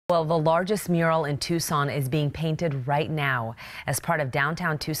Well, the largest mural in Tucson is being painted right now. As part of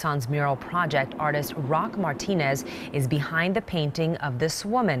downtown Tucson's mural project, artist Rock Martinez is behind the painting of this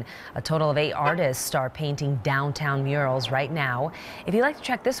woman. A total of 8 artists are painting downtown murals right now. If you'd like to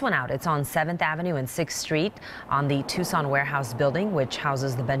check this one out, it's on 7th Avenue and 6th Street on the Tucson Warehouse building, which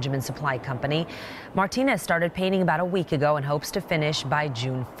houses the Benjamin Supply Company. Martinez started painting about a week ago and hopes to finish by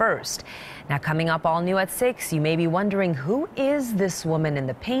June 1st. Now, coming up all new at 6, you may be wondering, who is this woman in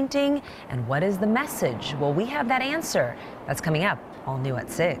the painting and what is the message? Well, we have that answer. That's coming up all new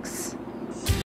at 6.